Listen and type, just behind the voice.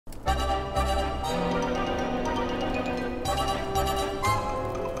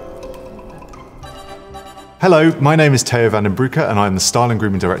Hello, my name is Theo van den Broeke and I'm the Style and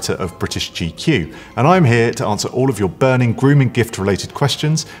Grooming Director of British GQ. And I'm here to answer all of your burning grooming gift related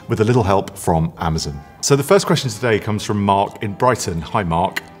questions with a little help from Amazon. So the first question today comes from Mark in Brighton. Hi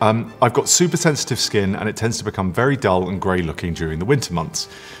Mark. I've got super sensitive skin and it tends to become very dull and grey looking during the winter months.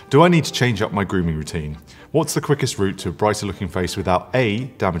 Do I need to change up my grooming routine? What's the quickest route to a brighter looking face without A,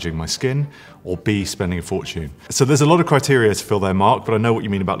 damaging my skin, or B, spending a fortune? So there's a lot of criteria to fill there, Mark, but I know what you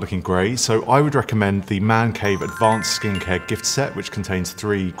mean about looking grey. So I would recommend the Man Cave Advanced Skincare Gift Set, which contains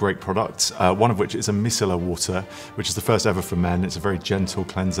 3 great products, one of which is a micellar water, which is the first ever for men. It's a very gentle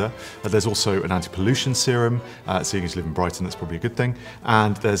cleanser. There's also an anti-pollution serum, seeing as you live in Brighton, that's probably a good thing.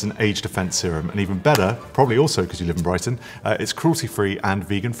 And there's an age defense serum, and even better, probably also because you live in Brighton, it's cruelty-free and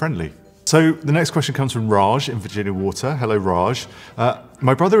vegan-friendly. So the next question comes from Raj in Virginia Water. Hello Raj.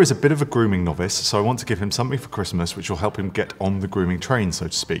 My brother is a bit of a grooming novice, so I want to give him something for Christmas which will help him get on the grooming train, so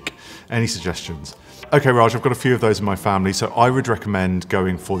to speak. Any suggestions? Okay Raj, I've got a few of those in my family, so I would recommend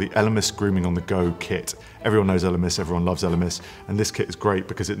going for the Elemis Grooming on the Go kit. Everyone knows Elemis, everyone loves Elemis, and this kit is great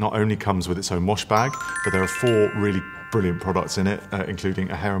because it not only comes with its own wash bag, but there are 4 really brilliant products in it, including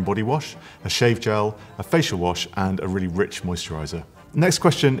a hair and body wash, a shave gel, a facial wash, and a really rich moisturiser. Next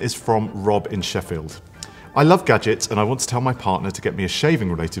question is from Rob in Sheffield. I love gadgets and I want to tell my partner to get me a shaving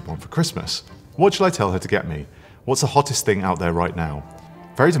related one for Christmas. What shall I tell her to get me? What's the hottest thing out there right now?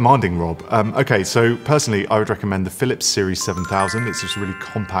 Very demanding, Rob. Okay, so personally, I would recommend the Philips Series 7000. It's just a really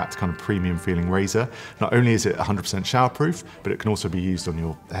compact, kind of premium feeling razor. Not only is it 100% showerproof, but it can also be used on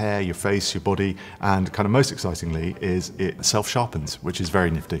your hair, your face, your body, and kind of most excitingly is it self-sharpens, which is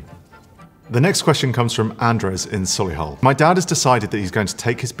very nifty. The next question comes from Andres in Solihull. My dad has decided that he's going to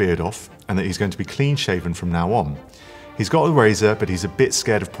take his beard off and that he's going to be clean shaven from now on. He's got a razor, but he's a bit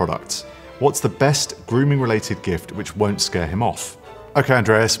scared of products. What's the best grooming related gift which won't scare him off? Okay,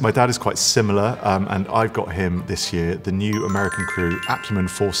 Andreas, my dad is quite similar, and I've got him this year the new American Crew Acumen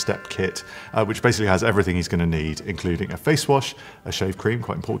 4-step kit, which basically has everything he's going to need, including a face wash, a shave cream,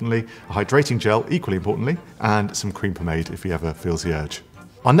 quite importantly, a hydrating gel, equally importantly, and some cream pomade if he ever feels the urge.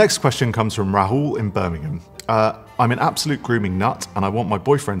 Our next question comes from Rahul in Birmingham. I'm an absolute grooming nut and I want my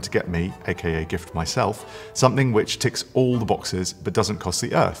boyfriend to get me, aka gift myself, something which ticks all the boxes but doesn't cost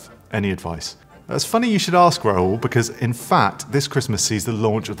the earth. Any advice? It's funny you should ask, Rahul, because in fact this Christmas sees the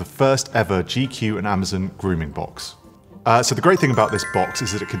launch of the first ever GQ and Amazon grooming box. So the great thing about this box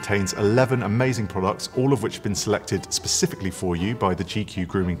is that it contains 11 amazing products, all of which have been selected specifically for you by the GQ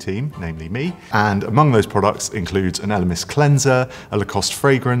grooming team, namely me. And among those products includes an Elemis cleanser, a Lacoste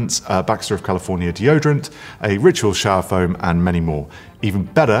fragrance, a Baxter of California deodorant, a Ritual shower foam, and many more. Even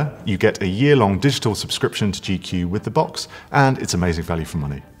better, you get a year-long digital subscription to GQ with the box, and it's amazing value for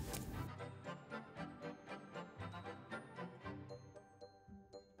money.